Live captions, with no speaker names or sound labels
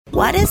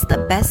What is the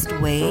best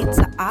way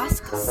to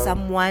ask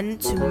someone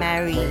to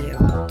marry you?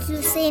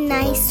 To say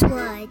nice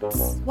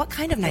words. What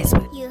kind of nice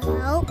words? You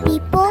help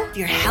people?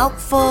 You're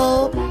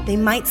helpful. They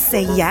might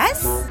say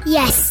yes.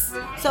 Yes.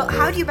 So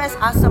how do you best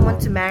ask someone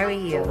to marry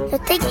you? To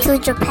take to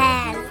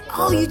Japan.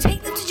 Oh, you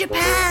take them to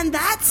Japan.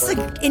 That's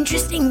an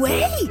interesting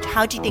way.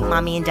 How do you think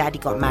mommy and daddy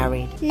got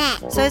married?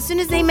 Next. So as soon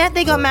as they met,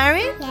 they got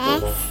married?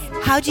 Yes.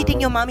 How do you think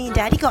your mommy and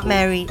daddy got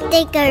married?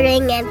 Take a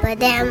ring and put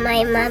it on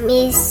my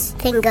mommy's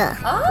finger.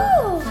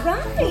 Oh,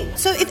 right.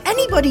 So if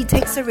anybody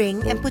takes a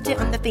ring and put it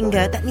on the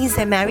finger, that means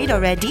they're married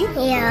already?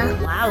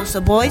 Yeah. Wow,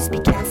 so boys, be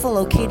careful,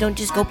 okay? Don't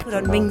just go put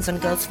on rings on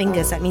girls'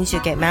 fingers. That means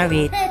you'll get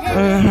married.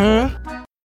 Mm-hmm.